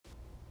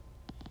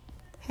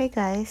Hey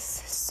guys,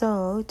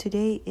 so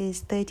today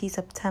is 30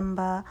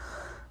 September.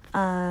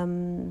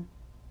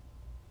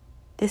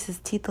 This is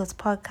Tito's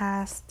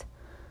podcast.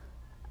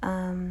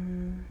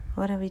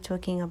 What are we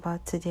talking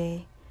about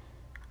today?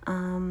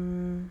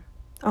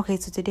 Okay,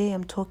 so today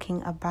I'm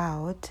talking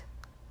about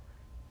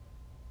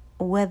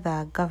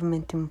whether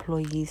government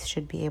employees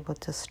should be able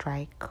to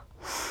strike.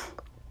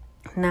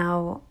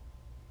 Now,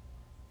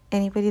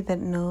 anybody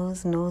that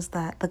knows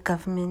that the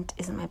government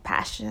is my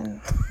passion.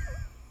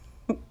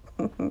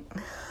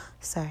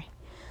 Sorry.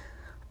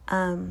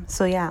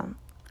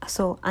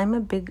 So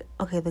I'm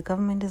the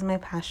government is my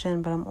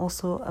passion, but I'm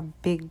also a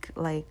big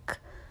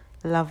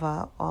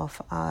lover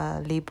of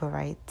labor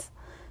rights.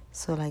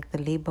 So the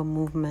labor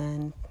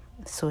movement,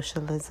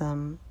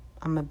 socialism,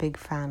 I'm a big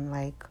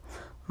fan.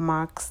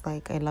 Marx,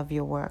 I love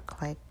your work.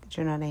 Do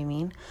you know what I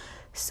mean?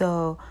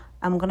 So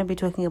I'm gonna be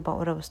talking about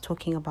what I was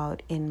talking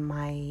about in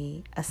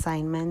my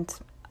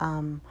assignment.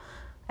 I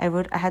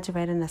had to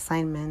write an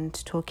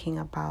assignment talking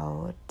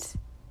about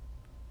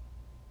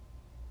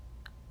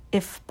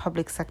if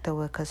public sector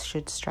workers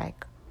should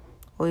strike,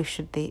 or if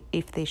they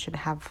should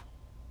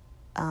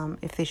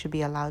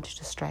be allowed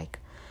to strike.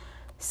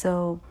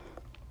 So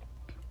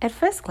at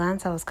first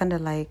glance, I was kind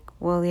of like,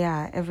 well,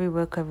 yeah, every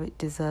worker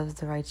deserves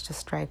the right to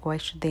strike. Why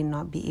should they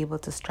not be able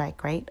to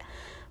strike, right?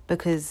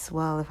 Because,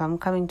 well, if I'm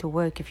coming to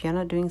work, if you're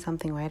not doing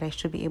something right, I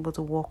should be able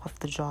to walk off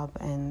the job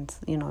and,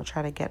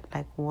 try to get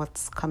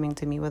what's coming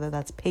to me, whether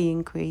that's pay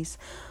increase,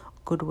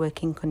 good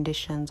working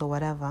conditions, or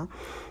whatever.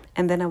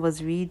 And then I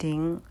was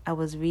reading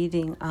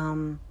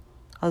an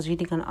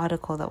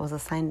article that was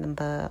assigned in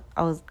the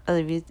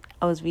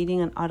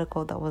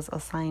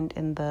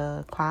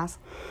class,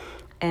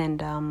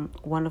 and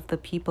one of the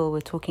people were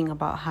talking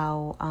about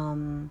how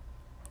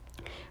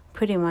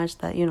pretty much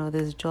that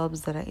there's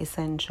jobs that are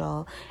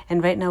essential,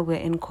 and right now we're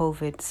in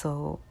COVID,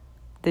 so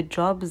the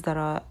jobs that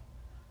are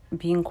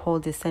being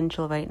called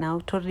essential right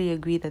now, totally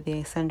agree that they're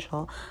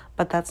essential,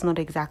 but that's not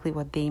exactly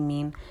what they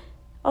mean.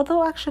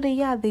 Although actually,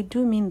 yeah, they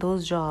do mean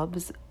those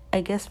jobs.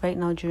 I guess right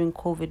now during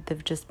COVID,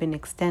 they've just been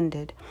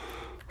extended.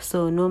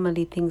 So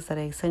normally things that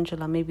are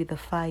essential are maybe the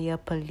fire,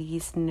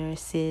 police,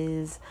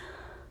 nurses.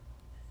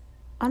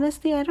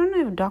 Honestly, I don't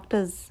know if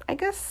doctors, I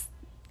guess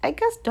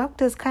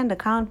doctors kind of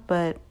count,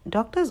 but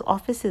doctors'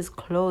 offices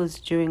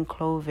closed during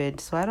COVID.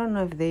 So I don't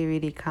know if they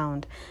really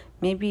count.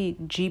 Maybe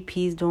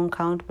GPs don't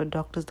count, but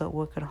doctors that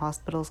work at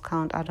hospitals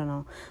count. I don't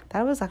know.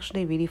 That was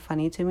actually really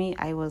funny to me.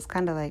 I was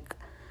kind of like,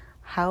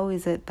 how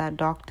is it that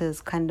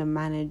doctors kind of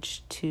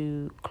manage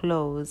to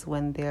close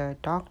when they're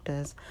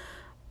doctors?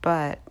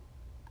 But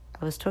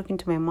I was talking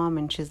to my mom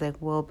and she's like,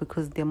 well,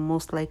 because they're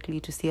most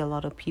likely to see a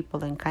lot of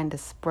people and kind of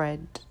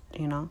spread,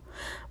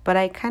 But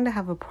I kind of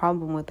have a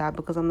problem with that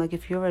because I'm like,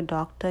 if you're a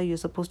doctor, you're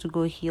supposed to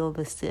go heal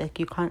the sick.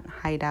 You can't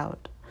hide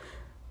out.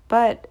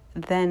 But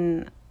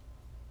then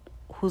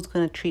who's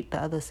going to treat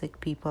the other sick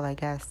people, I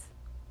guess?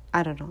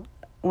 I don't know.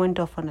 Went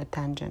off on a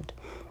tangent.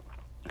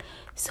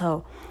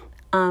 So,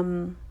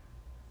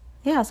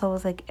 so I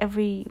was like,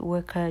 every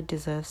worker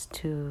deserves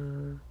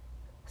to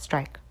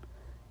strike.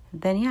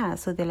 Then,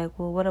 so they're like,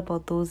 well, what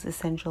about those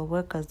essential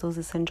workers? Those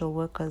essential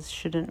workers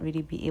shouldn't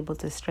really be able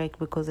to strike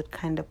because it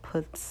kind of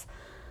puts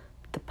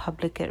the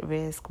public at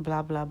risk,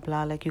 blah, blah,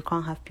 blah. You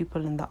can't have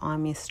people in the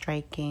army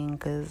striking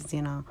because,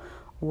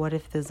 what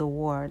if there's a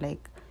war?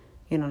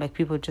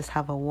 People just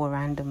have a war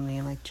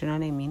randomly. Do you know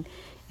what I mean?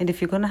 And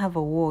if you're going to have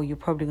a war, you're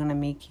probably going to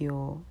make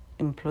your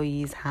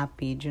employees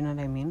happy. Do you know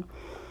what I mean?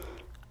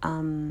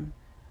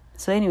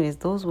 So anyways,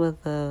 that's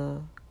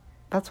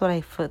what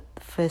I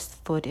first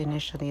thought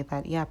initially,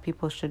 that, yeah,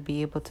 people should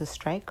be able to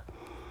strike.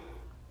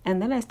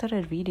 And then I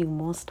started reading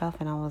more stuff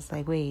and I was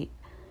like, wait,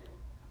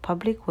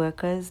 public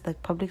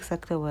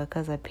sector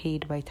workers are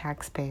paid by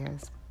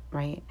taxpayers,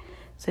 right?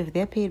 So if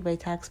they're paid by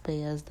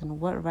taxpayers,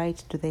 then what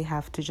right do they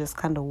have to just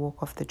kind of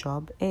walk off the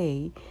job?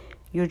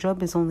 Your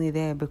job is only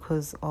there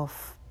because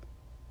of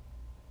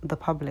the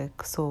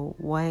public, so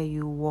why are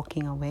you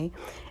walking away?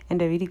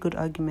 And a really good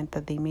argument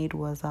that they made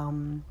was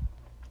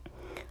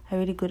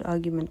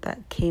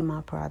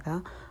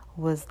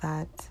was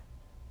that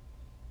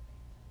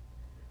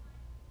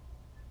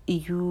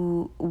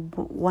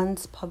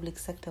once public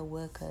sector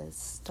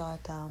workers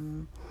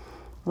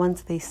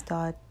once they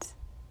start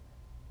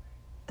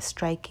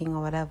striking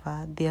or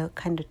whatever, they're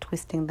kind of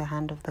twisting the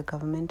hand of the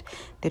government.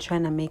 They're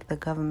trying to make the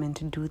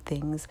government do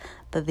things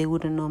that they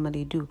wouldn't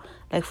normally do.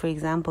 For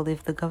example,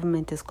 if the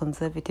government is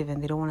conservative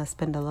and they don't want to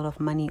spend a lot of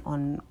money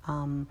on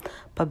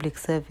public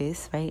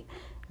service, right?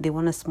 They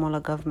want a smaller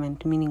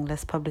government, meaning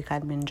less public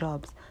admin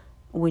jobs.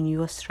 When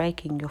you're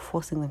striking, you're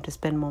forcing them to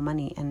spend more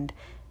money, and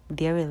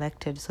they're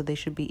elected, so they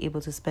should be able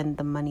to spend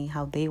the money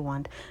how they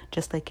want.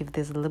 Just like if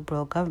there's a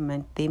liberal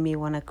government, they may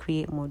want to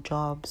create more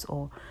jobs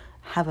or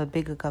have a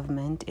bigger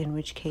government, in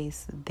which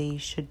case they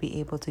should be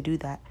able to do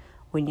that.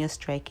 When you're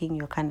striking,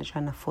 you're kind of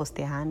trying to force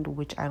their hand,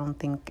 which I don't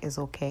think is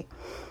okay.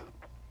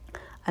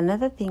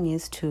 Another thing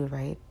is too,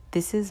 right?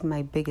 this is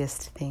my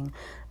biggest thing.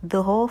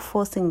 The whole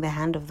forcing the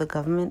hand of the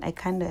government, I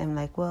kind of am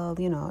like, well,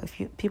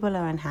 if people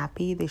are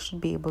unhappy, they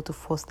should be able to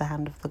force the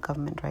hand of the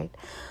government, right?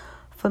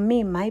 For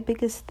me, my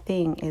biggest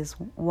thing is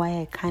why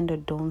I kind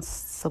of don't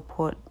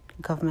support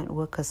government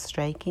workers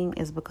striking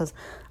is because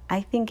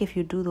I think if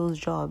you do those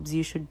jobs,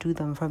 you should do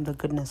them from the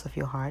goodness of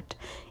your heart.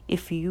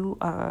 If you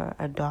are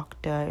a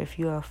doctor, if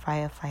you're a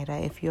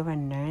firefighter, if you're a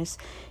nurse,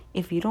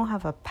 if you don't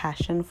have a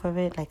passion for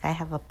it, like I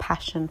have a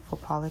passion for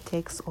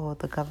politics or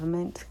the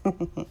government,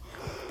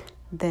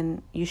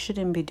 then you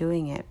shouldn't be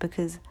doing it,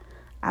 because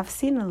I've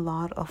seen a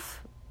lot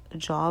of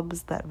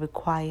jobs that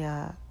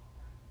require,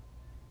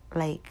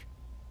 like,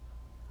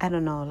 I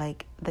don't know,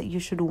 like that you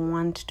should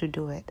want to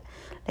do it.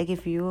 Like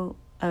if you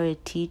are a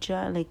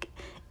teacher, like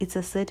it's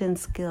a certain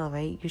skill,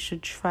 right? You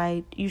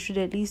should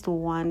at least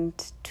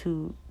want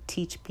to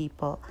teach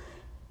people,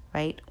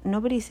 right?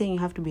 Nobody's saying you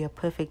have to be a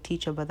perfect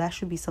teacher, but that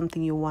should be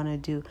something you want to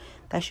do.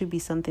 That should be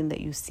something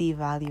that you see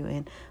value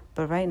in.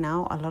 But right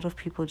now, a lot of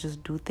people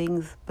just do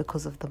things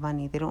because of the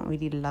money. They don't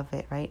really love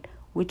it, right?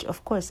 Which,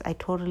 of course, I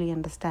totally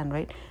understand,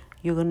 right?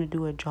 You're going to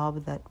do a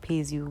job that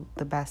pays you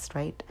the best,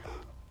 right?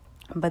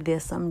 But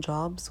there's some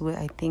jobs where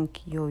I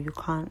think, you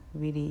can't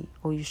really,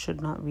 or you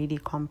should not really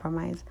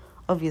compromise.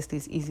 Obviously,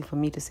 it's easy for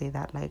me to say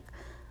that, like,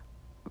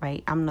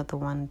 right? I'm not the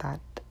one that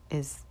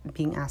is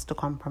being asked to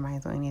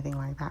compromise or anything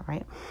like that,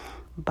 right?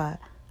 But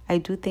I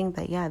do think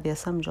that, there's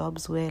some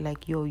jobs where,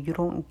 like, you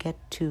don't get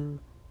to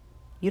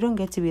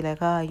be like,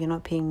 you're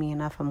not paying me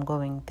enough, I'm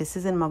going. This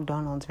isn't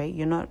McDonald's, right?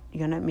 You're not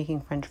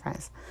making French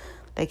fries.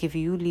 Like, if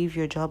you leave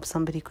your job,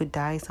 somebody could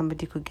die,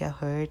 somebody could get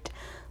hurt.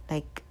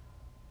 Like,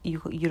 you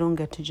don't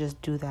get to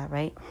just do that,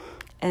 right?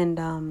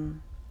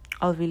 And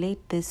I'll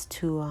relate this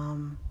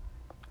to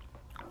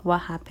what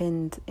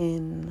happened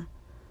in,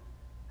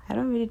 I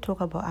don't really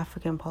talk about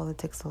African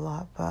politics a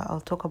lot, but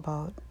I'll talk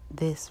about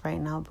this right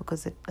now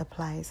because it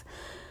applies.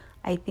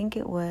 I think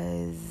it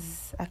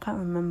was, I can't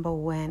remember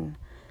when,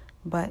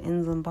 but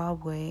in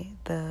Zimbabwe,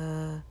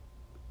 the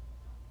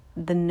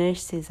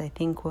nurses, I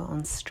think, were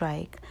on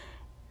strike.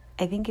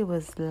 I think it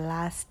was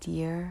last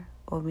year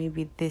or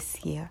maybe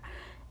this year.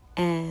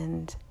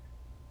 And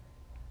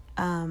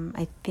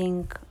I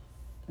think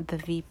the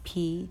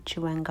VP,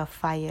 Chiwenga,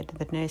 fired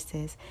the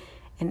nurses,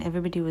 and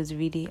everybody was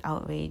really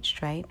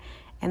outraged, right?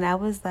 And I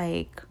was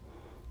like,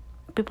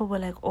 people were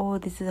like, oh,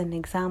 this is an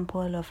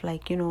example of,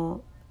 like,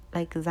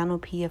 like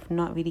ZANU-PF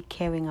not really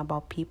caring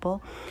about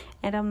people.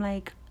 And I'm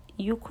like,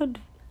 you could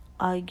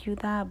argue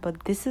that,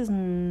 but this is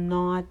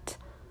not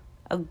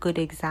a good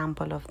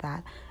example of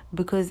that,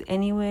 because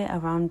anywhere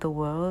around the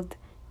world,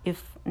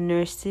 if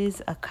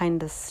nurses are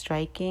kind of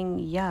striking,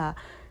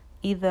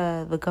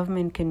 either the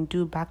government can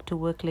do back to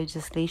work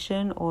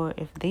legislation, or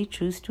if they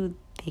choose to,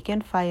 they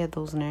can fire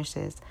those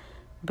nurses,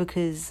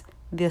 because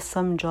there's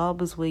some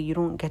jobs where you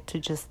don't get to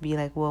just be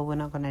like, well, we're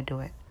not going to do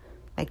it.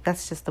 Like,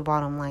 that's just the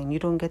bottom line. You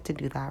don't get to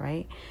do that,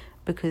 right?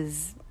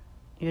 Because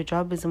your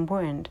job is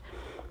important.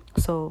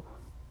 So,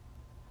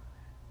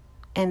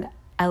 and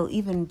I'll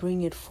even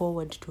bring it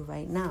forward to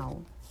right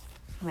now,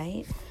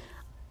 right?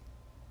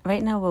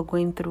 Right now we're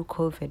going through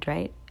COVID,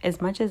 right? As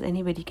much as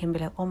anybody can be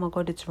like, oh my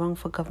God, it's wrong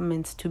for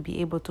governments to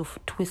be able to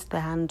twist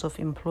the hands of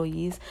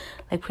employees.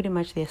 Like, pretty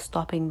much they're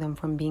stopping them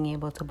from being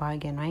able to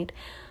bargain, right?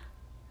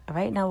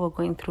 Right now we're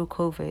going through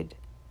COVID.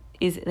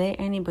 Is there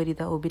anybody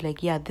that will be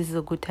like, this is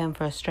a good time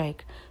for a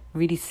strike?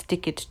 Really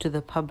stick it to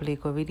the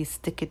public, or really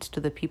stick it to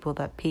the people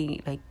that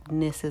pay, like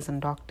nurses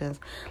and doctors.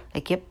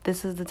 Like, yep,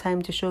 this is the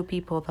time to show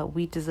people that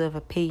we deserve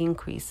a pay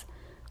increase.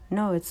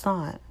 No, it's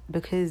not,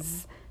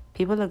 because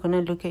people are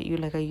going to look at you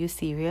like, are you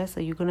serious?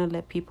 Are you going to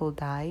let people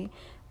die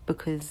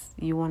because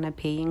you want a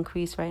pay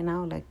increase right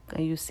now? Like,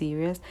 are you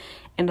serious?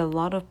 And a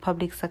lot of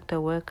public sector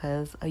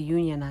workers are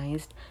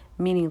unionized,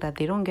 meaning that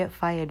they don't get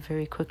fired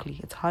very quickly.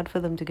 It's hard for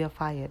them to get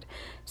fired.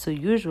 So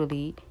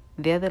usually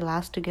they're the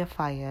last to get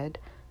fired,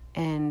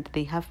 and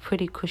they have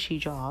pretty cushy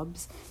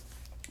jobs.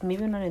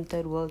 Maybe not in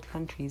third world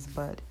countries,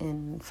 but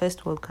in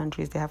first world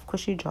countries, they have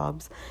cushy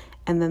jobs,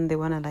 and then they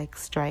want to, like,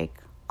 strike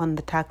on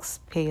the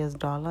taxpayer's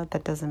dollar.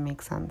 That doesn't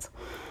make sense.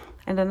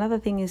 And another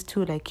thing is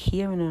too, like,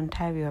 here in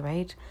Ontario,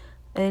 right?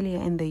 Earlier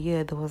in the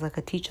year, there was like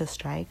a teacher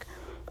strike,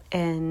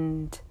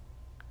 and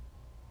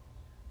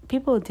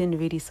people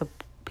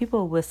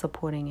were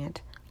supporting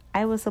it.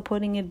 I was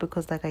supporting it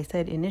because, like I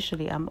said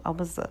initially, I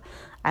was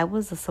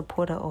a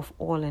supporter of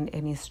all and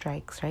any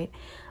strikes, right?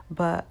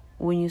 But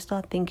when you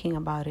start thinking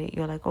about it,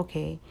 you're like,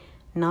 okay,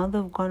 now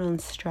they've gone on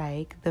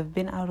strike, they've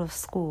been out of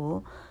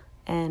school,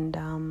 and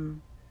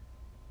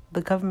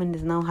the government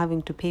is now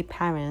having to pay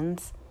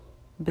parents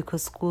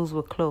because schools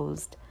were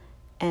closed.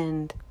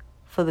 And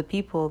for the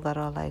people that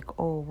are like,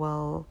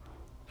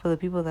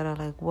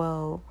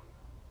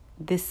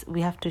 this, we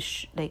have to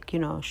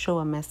show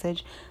a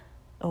message,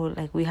 or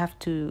like we have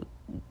to,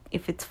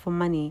 if it's for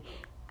money,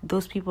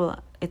 those people,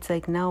 it's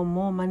like now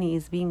more money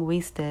is being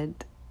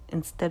wasted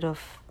instead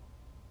of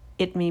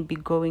it may be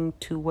going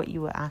to what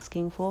you were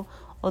asking for.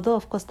 Although,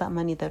 of course, that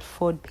money that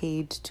Ford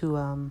paid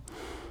to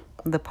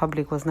the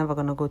public was never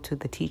going to go to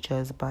the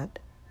teachers, but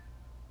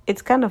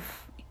it's kind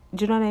of,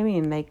 do you know what I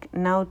mean? Like,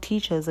 now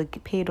teachers are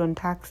paid on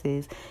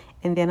taxes,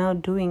 and they're now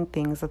doing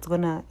things that's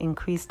gonna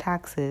increase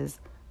taxes.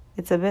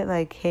 It's a bit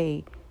like,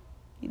 hey,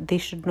 they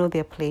should know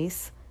their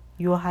place.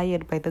 You're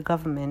hired by the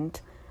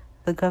government.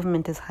 The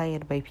government is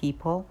hired by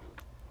people.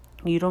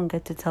 You don't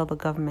get to tell the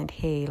government,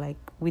 hey, like,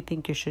 we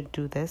think you should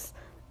do this.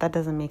 That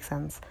doesn't make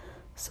sense.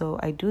 So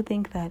I do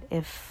think that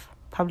if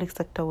public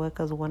sector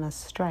workers want to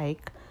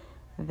strike,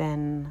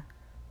 then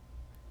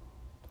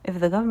if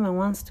the government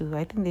wants to,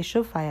 I think they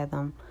should fire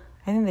them.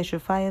 I think they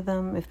should fire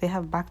them. If they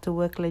have back to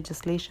work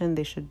legislation,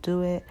 they should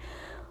do it.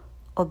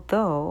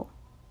 Although,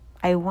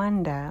 I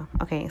wonder,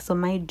 okay, so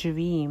my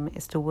dream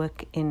is to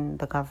work in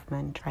the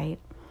government, right?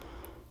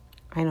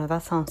 I know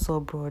that sounds so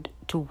broad,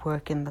 to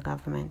work in the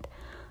government.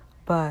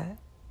 But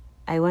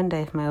I wonder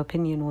if my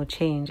opinion will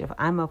change if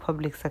I'm a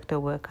public sector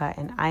worker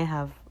and I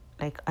have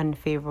like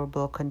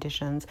unfavorable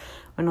conditions.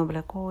 When I'll be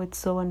like, oh, it's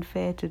so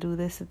unfair to do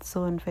this, it's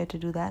so unfair to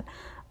do that.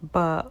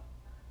 But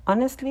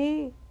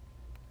honestly,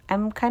 I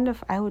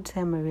would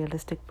say I'm a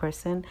realistic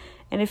person.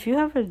 And if you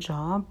have a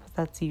job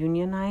that's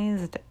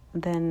unionized,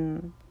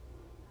 then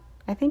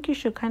I think you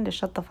should kind of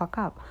shut the fuck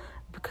up.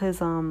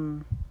 Because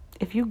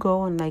if you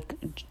go on like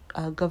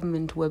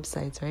government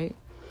websites, right,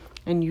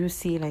 and you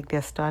see like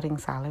their starting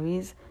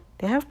salaries,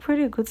 they have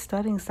pretty good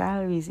starting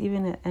salaries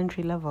even at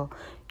entry level.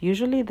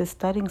 Usually the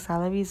starting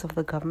salaries of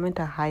the government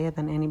are higher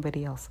than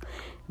anybody else.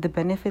 The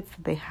benefits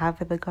that they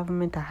have at the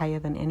government are higher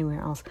than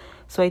anywhere else.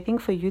 So I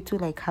think for you to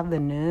like have the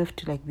nerve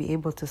to like be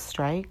able to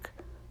strike,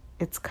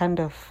 it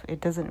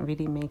doesn't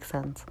really make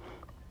sense.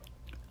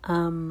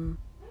 And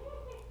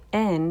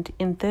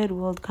in third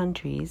world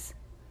countries,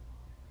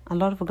 a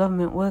lot of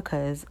government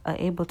workers are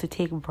able to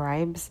take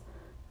bribes.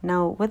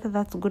 Now, whether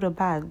that's good or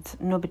bad,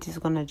 nobody's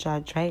going to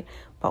judge, right?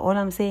 But all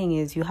I'm saying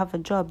is you have a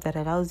job that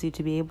allows you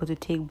to be able to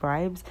take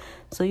bribes.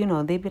 So,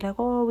 they'd be like,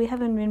 oh, we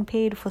haven't been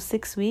paid for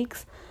 6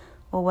 weeks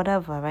or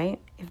whatever, right?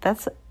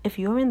 If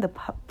you're in the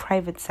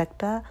private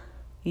sector,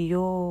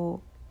 your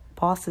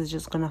boss is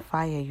just going to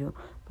fire you.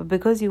 But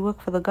because you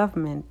work for the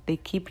government, they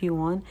keep you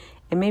on.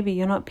 And maybe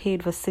you're not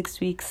paid for 6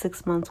 weeks,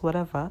 6 months,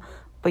 whatever,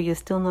 but you're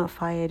still not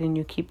fired and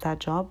you keep that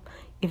job.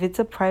 If it's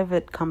a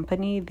private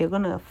company, they're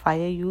going to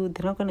fire you.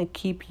 They're not going to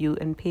keep you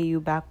and pay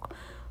you back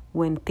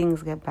when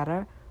things get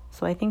better.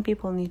 So I think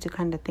people need to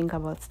kind of think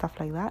about stuff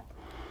like that.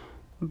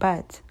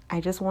 But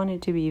I just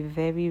wanted to be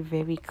very,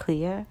 very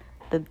clear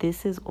that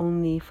this is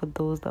only for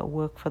those that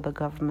work for the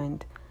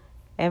government.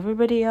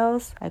 Everybody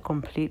else, I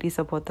completely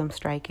support them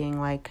striking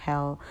like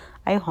hell.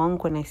 I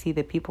honk when I see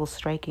the people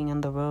striking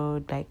on the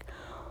road, like,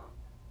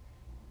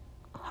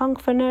 honk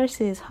for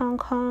nurses,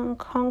 honk,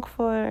 honk, honk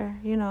for,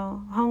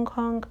 honk,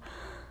 honk.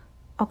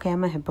 Okay,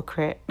 I'm a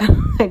hypocrite.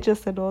 I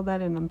just said all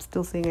that and I'm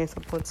still saying I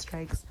support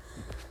strikes.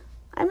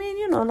 I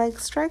mean,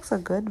 strikes are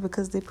good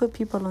because they put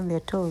people on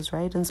their toes,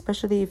 right? And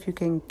especially if you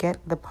can get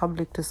the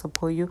public to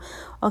support you.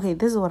 Okay,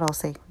 this is what I'll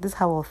say. This is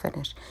how I'll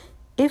finish.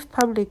 If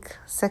public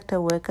sector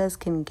workers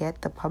can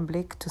get the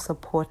public to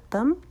support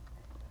them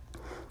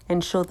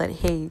and show that,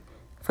 hey,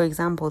 for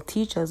example,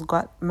 teachers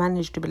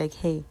managed to be like,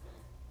 hey,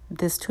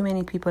 there's too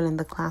many people in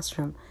the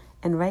classroom.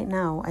 And right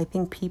now, I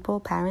think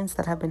parents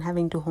that have been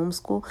having to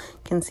homeschool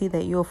can see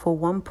that, for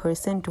one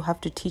person to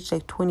have to teach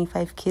like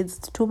 25 kids,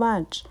 it's too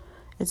much.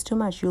 It's too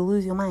much. You'll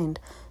lose your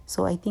mind.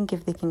 So I think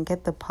if they can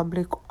get the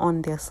public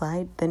on their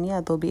side, then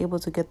yeah, they'll be able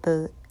to get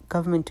the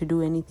government to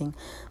do anything.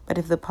 But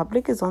if the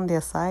public is on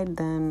their side,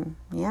 then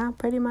yeah,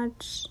 pretty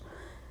much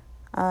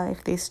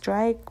if they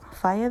strike,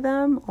 fire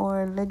them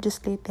or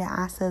legislate their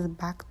asses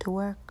back to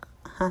work.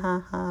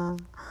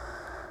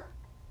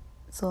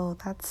 So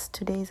that's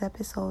today's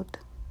episode.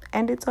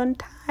 And it's on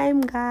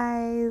time,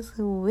 guys.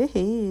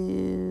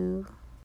 Woohoo.